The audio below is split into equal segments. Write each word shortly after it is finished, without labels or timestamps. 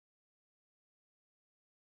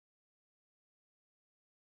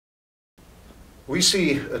We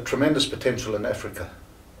see a tremendous potential in Africa,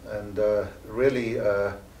 and really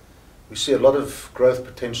we see a lot of growth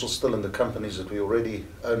potential still in the companies that we already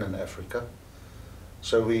own in Africa.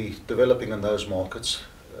 So we're developing in those markets,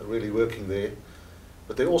 really working there.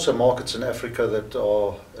 But there are also markets in Africa that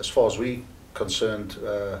are, as far as we're concerned,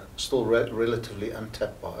 still relatively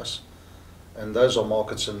untapped by us. And those are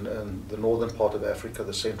markets in the northern part of Africa,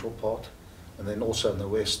 the central part, and then also in the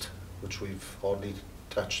west, which we've hardly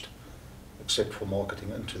touched, except for marketing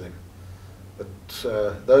into them.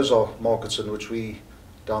 But those are markets in which we,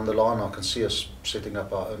 down the line, I can see us setting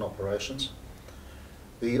up our own operations.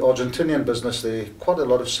 The Argentinian business, there are quite a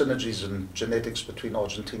lot of synergies in genetics between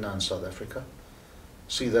Argentina and South Africa.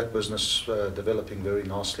 See that business developing very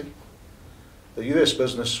nicely. The US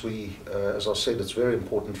business, as I said, it's very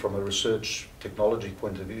important from a research technology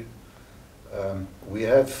point of view. We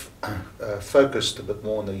have focused a bit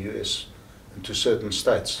more in the US into certain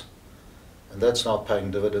states, and that's now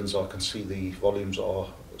paying dividends. I can see the volumes are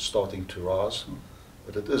starting to rise,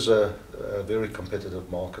 but it is a very competitive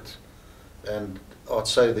market, and I'd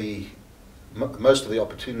say most of the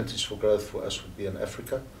opportunities for growth for us would be in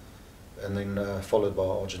Africa, and then followed by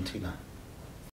Argentina.